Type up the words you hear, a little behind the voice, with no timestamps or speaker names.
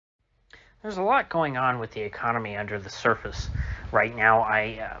There's a lot going on with the economy under the surface right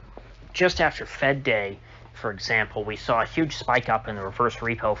now. Just after Fed Day, for example, we saw a huge spike up in the reverse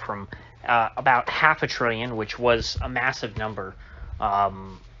repo from about half a trillion, which was a massive number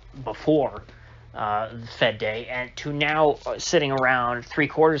before Fed Day, and to now sitting around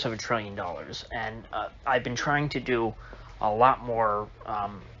 $750 billion. And I've been trying to do a lot more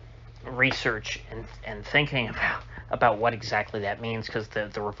research and thinking about what exactly that means, because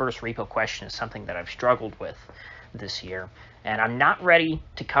the reverse repo question is something that I've struggled with this year, and I'm not ready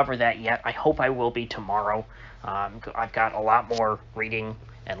to cover that yet. I hope I will be tomorrow. I've got a lot more reading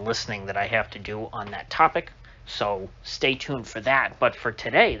and listening that I have to do on that topic, so stay tuned for that. But for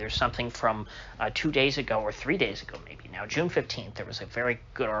today, there's something from 2 days ago, or 3 days ago maybe now, June 15th. There was a very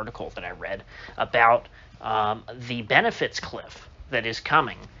good article that I read about the benefits cliff that is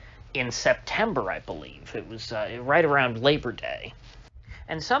coming in September, I believe. It was right around Labor Day.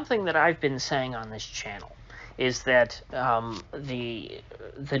 And something that I've been saying on this channel is that the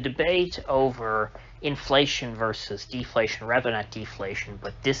debate over inflation versus deflation, rather not deflation,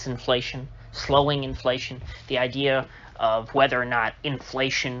 but disinflation, slowing inflation, the idea of whether or not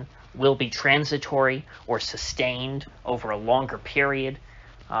inflation will be transitory or sustained over a longer period,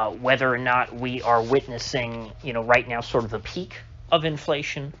 whether or not we are witnessing, right now sort of the peak of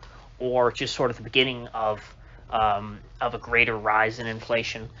inflation, or just sort of the beginning of a greater rise in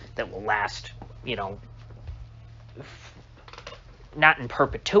inflation that will last, not in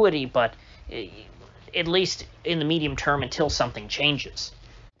perpetuity, but at least in the medium term until something changes.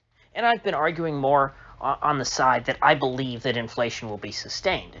 And I've been arguing more on the side that I believe that inflation will be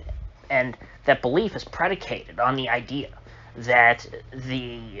sustained. And that belief is predicated on the idea that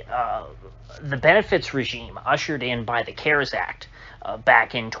the benefits regime ushered in by the CARES Act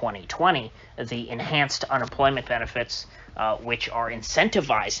back in 2020, the enhanced unemployment benefits, which are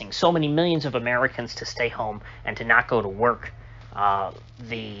incentivizing so many millions of Americans to stay home and to not go to work. I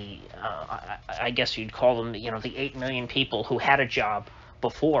guess you'd call them, the 8 million people who had a job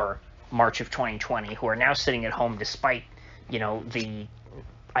before March of 2020 who are now sitting at home despite, the,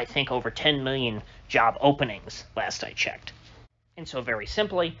 I think, over 10 million job openings last I checked. And so very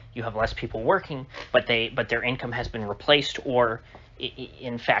simply, you have less people working, but their income has been replaced or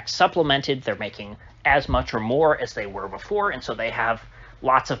in fact supplemented. They're making as much or more as they were before, and so they have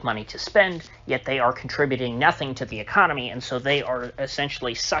lots of money to spend, yet they are contributing nothing to the economy, and so they are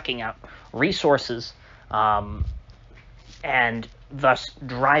essentially sucking up resources and thus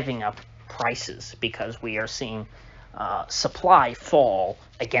driving up prices, because we are seeing supply fall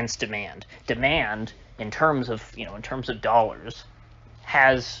against demand. Demand, in terms of dollars,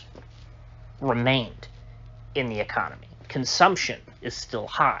 has remained in the economy. Consumption is still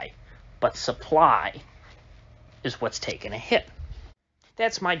high, but supply is what's taken a hit.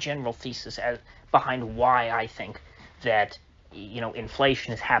 That's my general thesis behind why I think that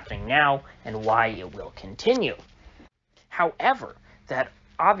inflation is happening now and why it will continue. However, that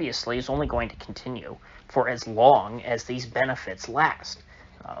obviously is only going to continue for as long as these benefits last.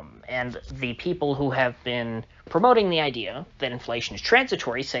 And the people who have been promoting the idea that inflation is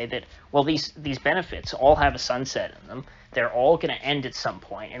transitory say that, well, these benefits all have a sunset in them. They're all going to end at some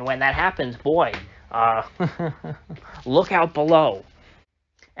point. And when that happens, boy, look out below.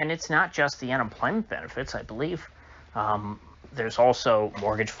 And it's not just the unemployment benefits, I believe. There's also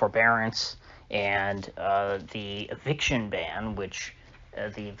mortgage forbearance and the eviction ban, which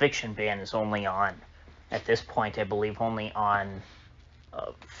the eviction ban is only on, at this point, I believe, only on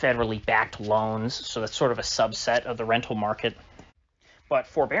federally backed loans, so that's sort of a subset of the rental market. But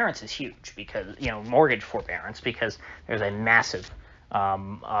forbearance is huge, because, mortgage forbearance, because there's a massive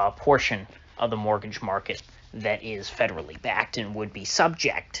portion of the mortgage market that is federally backed and would be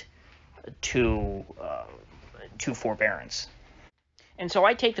subject to forbearance. And so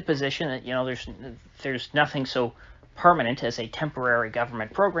I take the position that, there's nothing so permanent as a temporary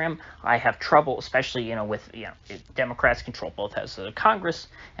government program. I have trouble, especially, with, Democrats control both houses of Congress,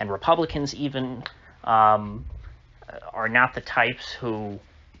 and Republicans even are not the types who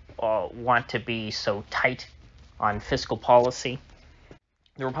want to be so tight on fiscal policy.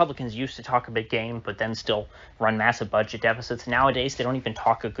 The Republicans used to talk a big game, but then still run massive budget deficits. Nowadays, they don't even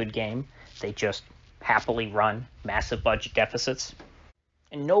talk a good game. They just happily run massive budget deficits.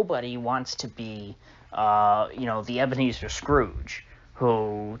 And nobody wants to be the Ebenezer Scrooge,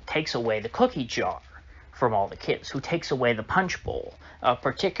 who takes away the cookie jar from all the kids, who takes away the punch bowl,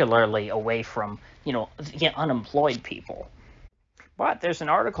 particularly away from, the unemployed people. But there's an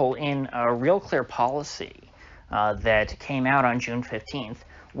article in Real Clear Policy that came out on June 15th,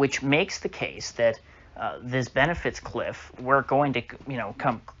 which makes the case that this benefits cliff, we're going to,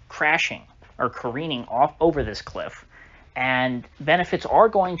 come crashing or careening off over this cliff, and benefits are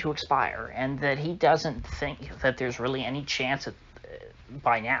going to expire, and that he doesn't think that there's really any chance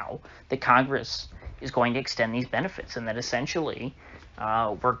by now that Congress is going to extend these benefits, and that essentially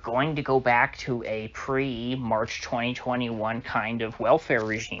we're going to go back to a pre-March 2021 kind of welfare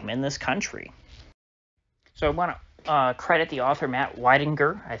regime in this country. So I want to credit the author Matt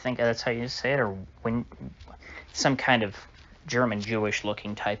Weidinger, I think that's how you say it, or some kind of German Jewish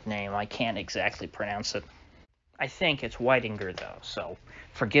looking type name. I can't exactly pronounce it. I think it's Weidinger though, so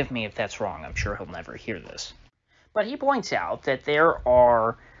forgive me if that's wrong. I'm sure he'll never hear this. But he points out that there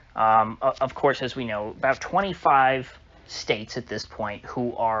are, of course, as we know, about 25 states at this point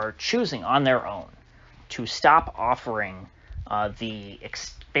who are choosing on their own to stop offering the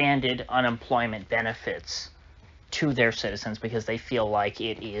expanded unemployment benefits to their citizens because they feel like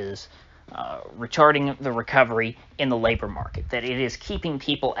it is retarding the recovery in the labor market, that it is keeping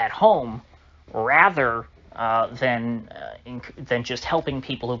people at home rather than just helping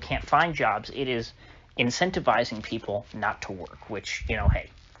people who can't find jobs. It is incentivizing people not to work, which, hey,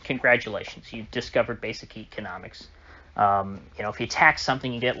 congratulations, you discovered basic economics. If you tax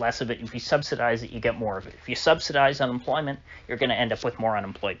something, you get less of it. If you subsidize it, you get more of it. If you subsidize unemployment, you're going to end up with more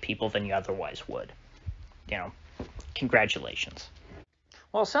unemployed people than you otherwise would. Congratulations.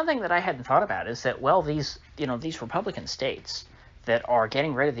 Well, something that I hadn't thought about is that, well, these Republican states that are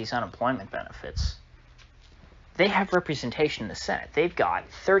getting rid of these unemployment benefits, they have representation in the Senate. They've got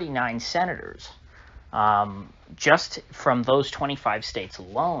 39 senators. Just from those 25 states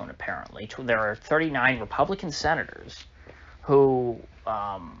alone, apparently, there are 39 Republican senators who,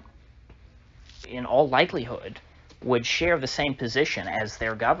 in all likelihood, would share the same position as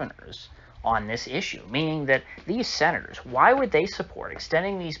their governors on this issue, meaning that these senators, why would they support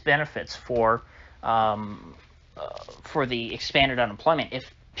extending these benefits for the expanded unemployment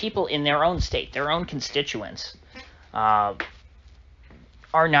if people in their own state, their own constituents, are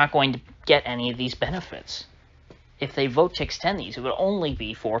not going to get any of these benefits? If they vote to extend these, it would only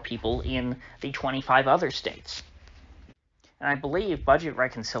be for people in the 25 other states. And I believe budget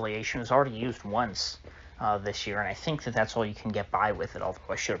reconciliation is already used once this year, and I think that that's all you can get by with it, although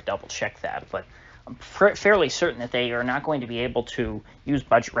I should have double-checked that. But I'm fairly certain that they are not going to be able to use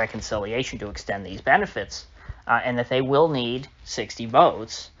budget reconciliation to extend these benefits, and that they will need 60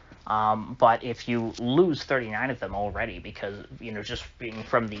 votes. But if you lose 39 of them already, because just being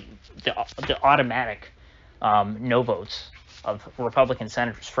from the automatic no votes of Republican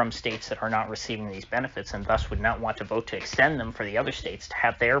senators from states that are not receiving these benefits and thus would not want to vote to extend them for the other states to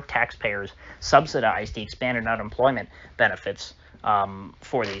have their taxpayers subsidize the expanded unemployment benefits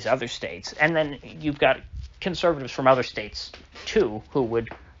for these other states. And then you've got conservatives from other states, too, who would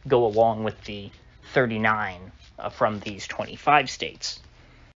go along with the 39 from these 25 states.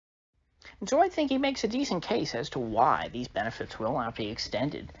 And so I think he makes a decent case as to why these benefits will not be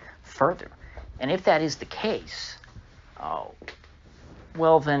extended further. And if that is the case,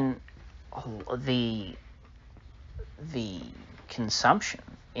 well then the consumption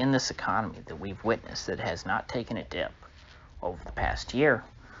in this economy that we've witnessed that has not taken a dip over the past year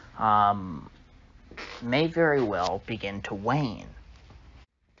may very well begin to wane.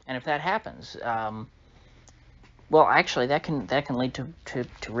 And if that happens, well, actually, that can lead to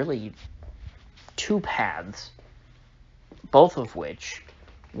really two paths, both of which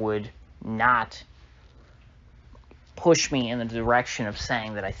would not push me in the direction of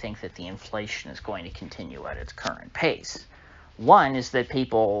saying that I think that the inflation is going to continue at its current pace. One is that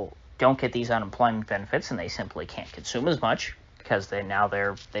people don't get these unemployment benefits and they simply can't consume as much because they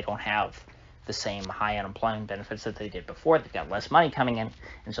don't have the same high unemployment benefits that they did before. They've got less money coming in,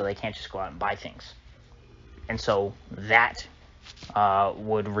 and so they can't just go out and buy things. And so that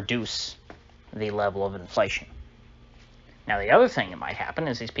would reduce the level of inflation. Now, the other thing that might happen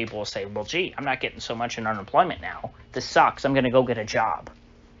is these people will say, well, gee, I'm not getting so much in unemployment now. This sucks. I'm going to go get a job.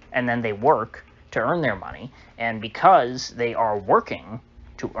 And then they work to earn their money. And because they are working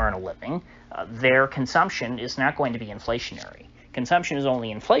to earn a living, their consumption is not going to be inflationary. Consumption is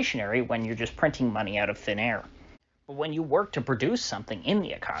only inflationary when you're just printing money out of thin air. But when you work to produce something in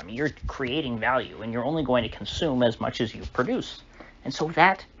the economy, you're creating value, and you're only going to consume as much as you produce. And so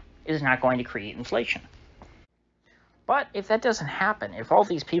that is not going to create inflation. But if that doesn't happen, if all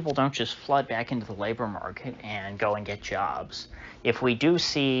these people don't just flood back into the labor market and go and get jobs, if we do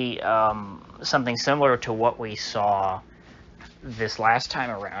see something similar to what we saw this last time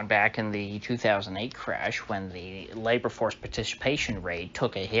around back in the 2008 crash when the labor force participation rate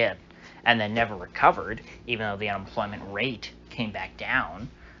took a hit and then never recovered, even though the unemployment rate came back down,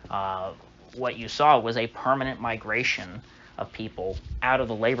 what you saw was a permanent migration of people out of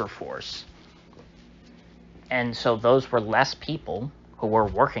the labor force. And so those were less people who were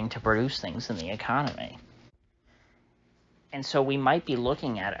working to produce things in the economy. And so we might be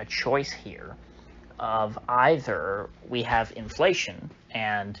looking at a choice here of either we have inflation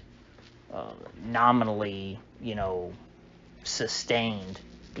and nominally, sustained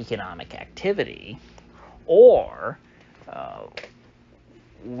economic activity, or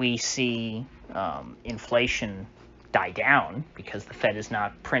we see inflation die down because the Fed is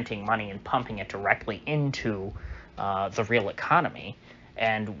not printing money and pumping it directly into the real economy,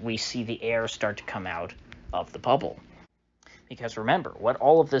 and we see the air start to come out of the bubble. Because remember, what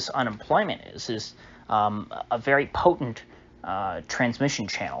all of this unemployment is a very potent transmission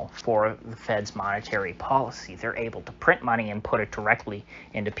channel for the Fed's monetary policy. They're able to print money and put it directly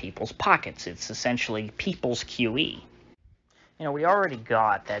into people's pockets. It's essentially people's QE. We already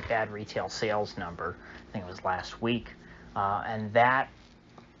got that bad retail sales number, I think it was last week, and that,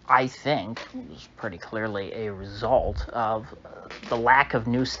 I think, was pretty clearly a result of the lack of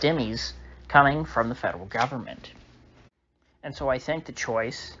new stimmies coming from the federal government. And so I think the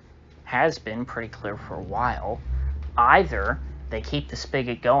choice has been pretty clear for a while. Either they keep the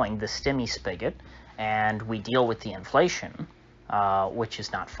spigot going, the stimmy spigot, and we deal with the inflation, which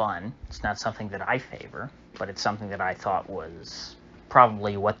is not fun. It's not something that I favor, but it's something that I thought was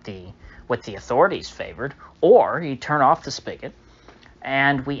probably what the authorities favored. Or you turn off the spigot,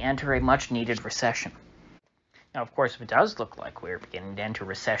 and we enter a much-needed recession. Now, of course, if it does look like we're beginning to enter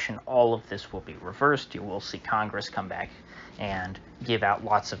recession, all of this will be reversed. You will see Congress come back and give out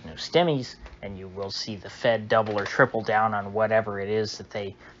lots of new stimmies, and you will see the Fed double or triple down on whatever it is that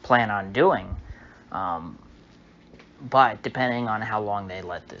they plan on doing. But depending on how long they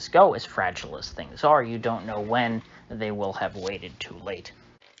let this go, as fragile as things are, you don't know when they will have waited too late.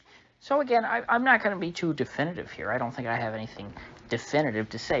 So again, I'm not going to be too definitive here. I don't think I have anything definitive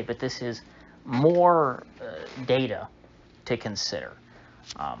to say, but this is more data to consider.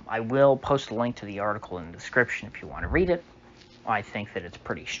 I will post a link to the article in the description if you want to read it. I think that it's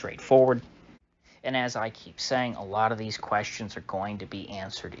pretty straightforward. And as I keep saying, a lot of these questions are going to be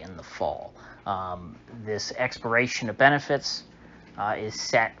answered in the fall. This expiration of benefits is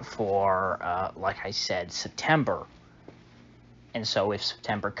set for, like I said, September. And so if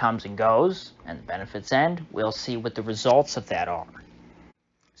September comes and goes and the benefits end, we'll see what the results of that are.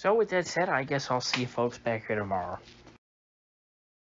 So with that said, I guess I'll see you folks back here tomorrow.